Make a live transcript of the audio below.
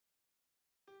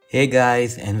Hey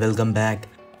guys, and welcome back.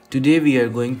 Today we are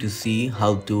going to see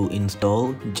how to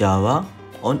install Java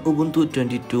on Ubuntu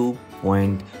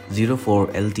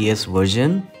 22.04 LTS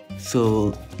version.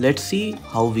 So let's see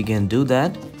how we can do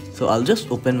that. So I'll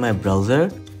just open my browser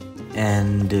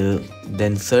and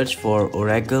then search for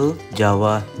Oracle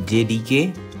Java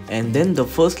JDK, and then the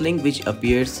first link which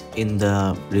appears in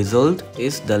the result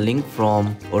is the link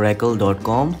from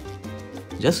oracle.com.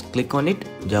 Just click on it,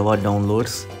 Java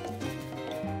downloads.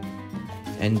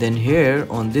 And then here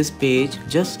on this page,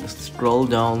 just scroll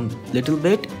down little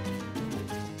bit,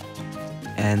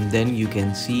 and then you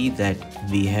can see that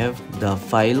we have the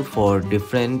file for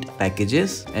different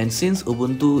packages. And since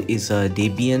Ubuntu is a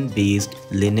Debian based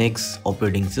Linux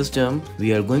operating system,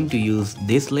 we are going to use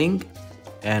this link.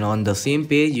 And on the same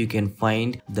page you can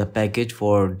find the package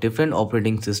for different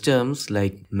operating systems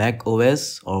like Mac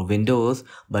OS or Windows,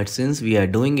 but since we are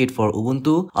doing it for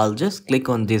Ubuntu, I'll just click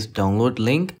on this download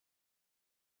link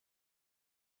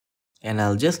and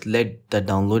I'll just let the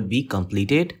download be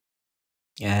completed.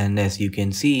 And as you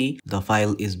can see, the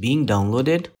file is being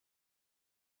downloaded.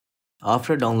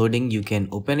 After downloading, you can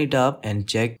open it up and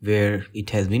check where it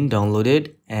has been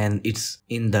downloaded, and it's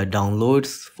in the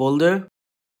downloads folder.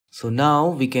 So now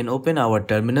we can open our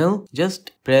terminal.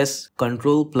 Just press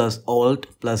Ctrl plus Alt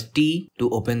plus T to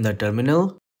open the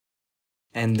terminal.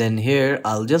 And then here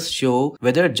I'll just show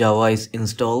whether Java is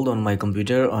installed on my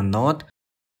computer or not.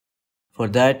 For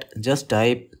that, just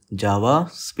type Java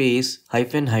space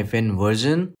 --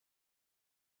 version,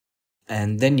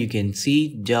 and then you can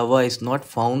see Java is not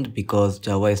found because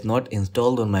Java is not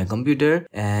installed on my computer.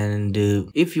 And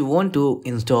if you want to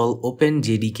install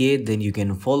OpenJDK, then you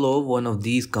can follow one of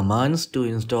these commands to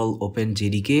install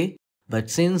OpenJDK. But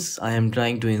since I am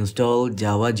trying to install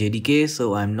Java JDK,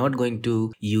 so I'm not going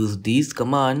to use these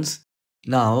commands.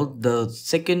 Now the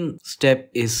second step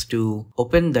is to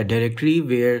open the directory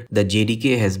where the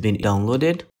JDK has been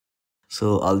downloaded.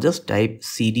 So I'll just type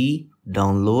cd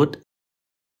download.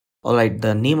 Alright,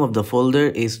 the name of the folder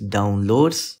is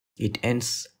downloads. It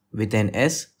ends with an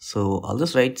S, so I'll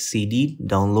just write cd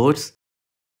downloads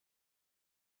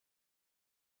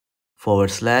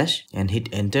 / and hit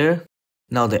enter.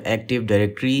 Now the active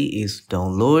directory is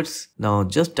downloads. Now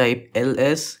just type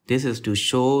ls. This is to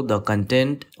show the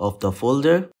content of the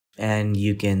folder. And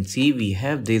you can see we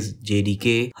have this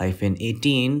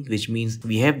JDK-18, which means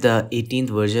we have the 18th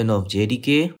version of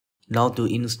JDK. Now to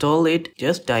install it,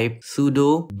 just type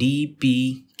sudo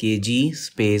dpkg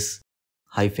space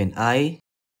 -i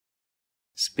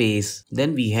space.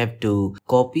 Then we have to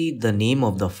copy the name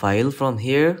of the file from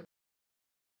here.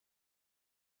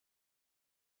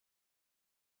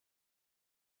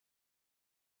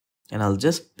 And I'll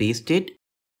just paste it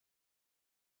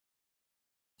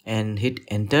and hit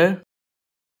enter.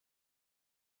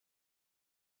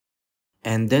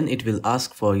 And then it will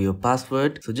ask for your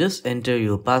password. So just enter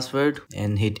your password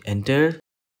and hit enter.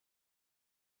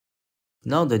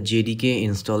 Now the JDK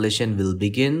installation will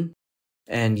begin.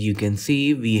 And you can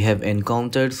see we have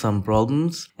encountered some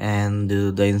problems and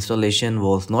the installation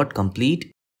was not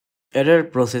complete. Error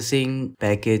processing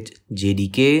package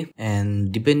JDK and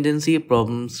dependency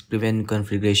problems prevent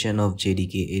configuration of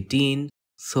JDK 18.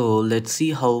 So let's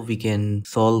see how we can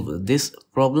solve this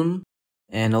problem.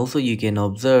 And also you can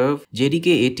observe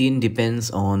JDK 18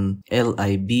 depends on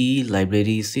lib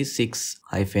library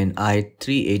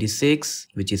c6-i386,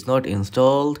 which is not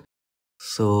installed.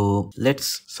 So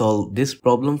let's solve this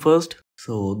problem first.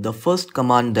 So the first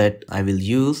command that I will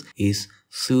use is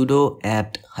sudo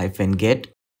apt-get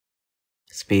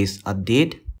space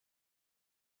update.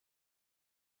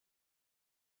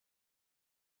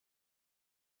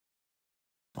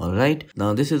 Alright,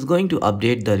 now this is going to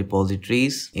update the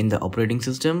repositories in the operating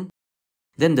system.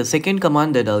 Then the second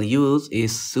command that I'll use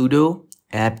is sudo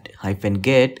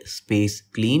apt-get space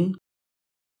clean.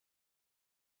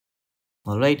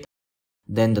 Alright,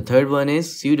 then the third one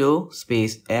is sudo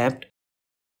space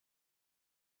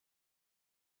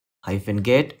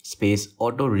apt-get space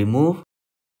autoremove.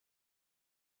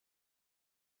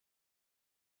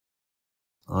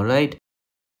 Alright.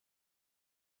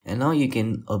 And now you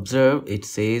can observe it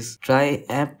says try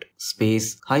apt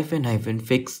space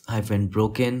 --fix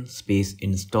 -broken space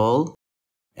install.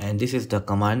 And this is the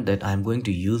command that I'm going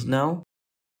to use now.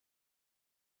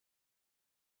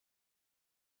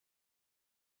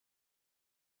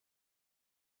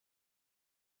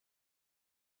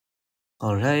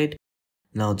 Alright,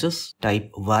 now just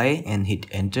type Y and hit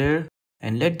enter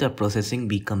and let the processing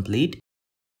be complete.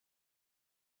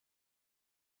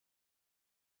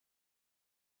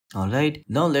 Alright,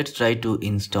 now let's try to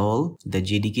install the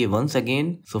JDK once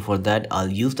again. So for that, I'll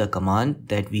use the command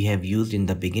that we have used in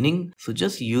the beginning. So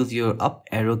just use your up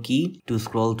arrow key to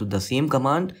scroll to the same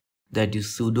command, that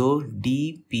is sudo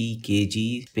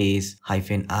dpkg space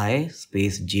 -i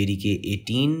space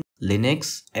JDK18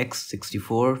 linux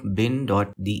x64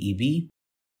 bin.deb.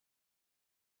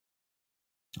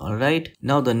 Alright,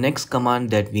 now the next command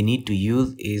that we need to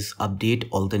use is update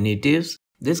alternatives.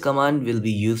 This command will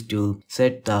be used to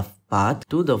set the path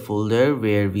to the folder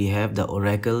where we have the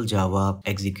Oracle Java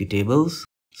executables.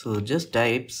 So just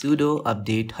type sudo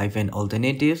update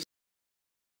 -alternatives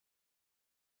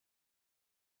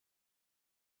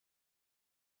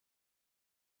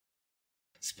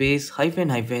space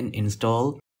 --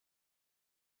 install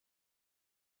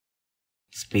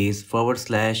space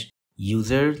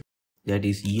 /user, that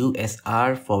is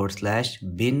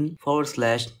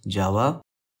usr/bin/java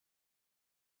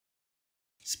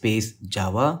space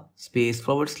java space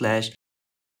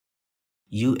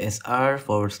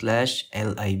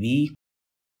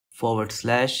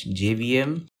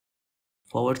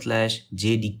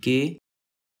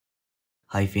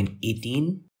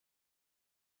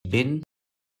bin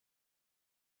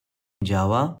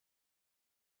java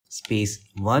space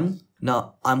 1.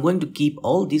 Now I'm going to keep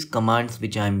all these commands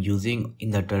which I'm using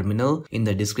in the terminal in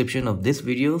the description of this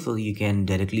video, so you can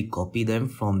directly copy them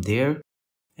from there.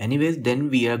 Anyways, then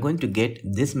we are going to get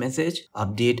this message: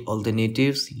 update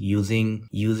alternatives using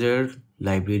user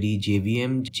library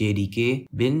jvm jdk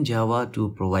bin java to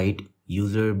provide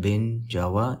user bin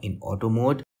java in auto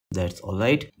mode. That's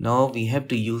alright. Now we have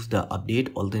to use the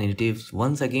update alternatives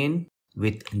once again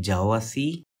with Java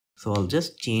C. So I'll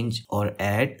just change or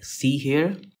add C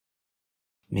here,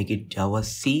 make it Java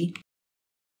C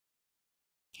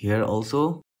here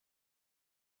also,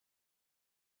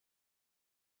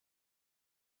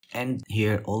 and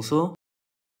here also.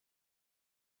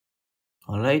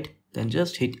 Alright, then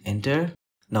just hit enter.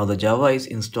 Now the Java is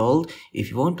installed.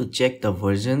 If you want to check the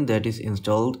version that is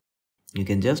installed, you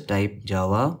can just type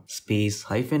java space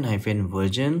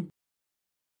 --version,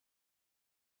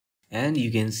 and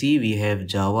you can see we have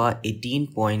Java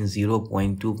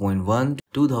 18.0.2.1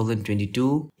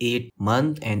 2022 8th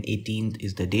month and 18th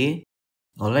is the day.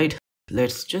 Alright,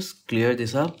 let's just clear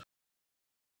this up.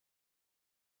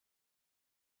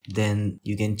 Then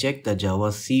you can check the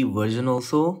Java C version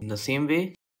also in the same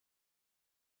way.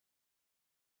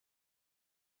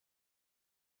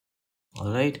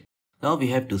 Alright, now we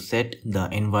have to set the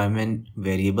environment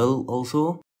variable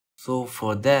also. So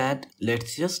for that,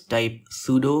 let's just type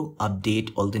sudo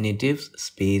update alternatives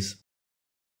space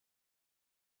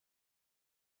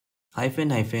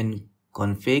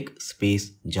 --config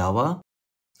space java,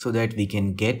 so that we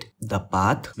can get the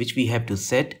path which we have to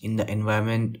set in the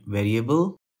environment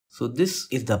variable. So this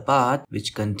is the path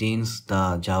which contains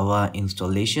the Java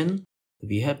installation.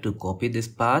 We have to copy this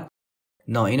path.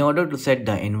 Now in order to set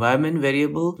the environment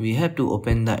variable, we have to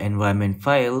open the environment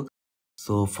file.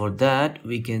 So for that,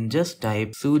 we can just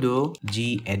type sudo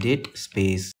gedit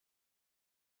space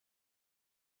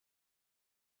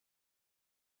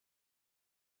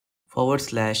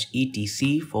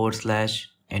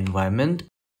 /etc/environment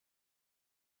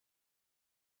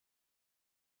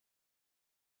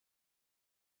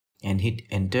and hit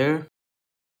enter.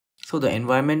 So the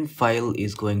environment file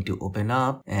is going to open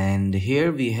up, and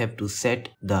here we have to set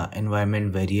the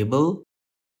environment variable.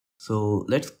 So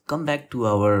let's come back to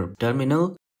our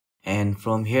terminal, and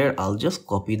from here I'll just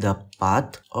copy the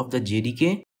path of the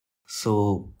JDK.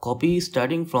 So copy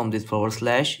starting from this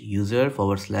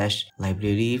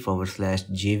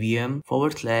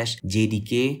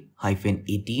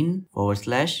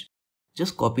 /user/library/jvm/jdk-18/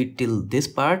 just copy till this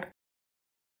part.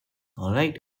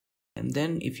 Alright. And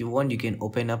then if you want, you can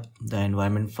open up the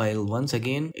environment file once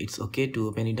again. It's okay to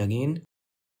open it again.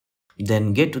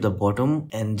 Then get to the bottom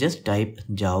and just type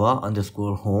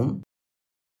java_home.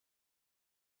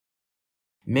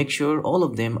 Make sure all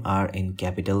of them are in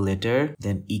capital letter,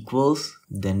 then equals,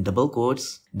 then double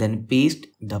quotes, then paste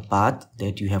the path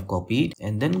that you have copied,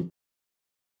 and then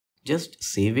just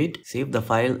save it, save the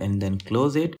file, and then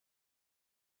close it.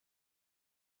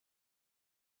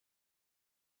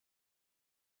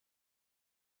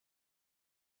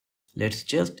 Let's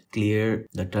just clear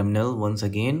the terminal once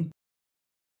again.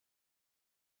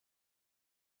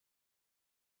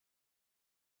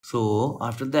 So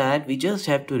after that, we just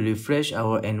have to refresh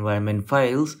our environment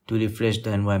files to refresh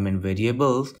the environment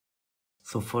variables.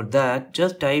 So for that,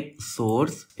 just type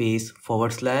source space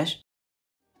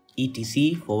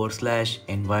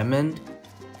 /etc/environment.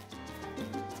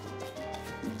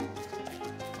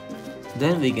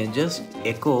 Then we can just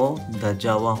echo the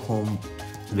Java home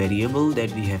variable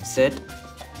that we have set.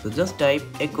 So just type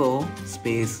echo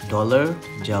space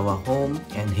 $java home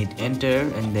and hit enter,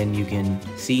 and then you can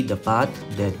see the path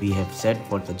that we have set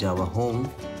for the Java home.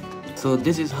 So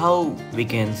this is how we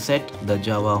can set the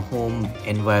Java home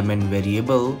environment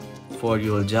variable for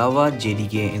your Java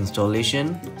JDK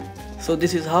installation. So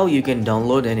this is how you can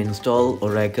download and install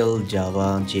Oracle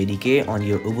Java JDK on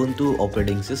your Ubuntu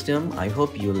operating system. I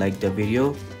hope you liked the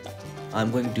video.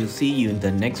 I'm going to see you in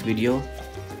the next video.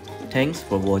 Thanks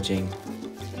for watching.